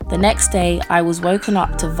The next day, I was woken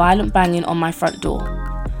up to violent banging on my front door.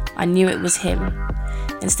 I knew it was him.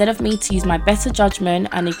 Instead of me to use my better judgment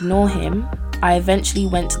and ignore him, I eventually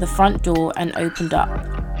went to the front door and opened up.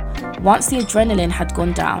 Once the adrenaline had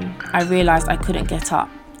gone down, I realised I couldn't get up.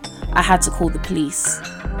 I had to call the police.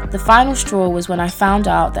 The final straw was when I found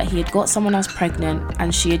out that he had got someone else pregnant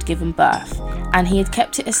and she had given birth, and he had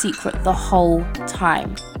kept it a secret the whole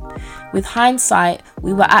time. With hindsight,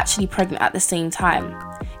 we were actually pregnant at the same time.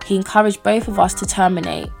 He encouraged both of us to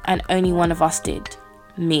terminate, and only one of us did.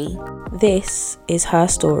 Me. This is her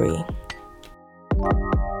story.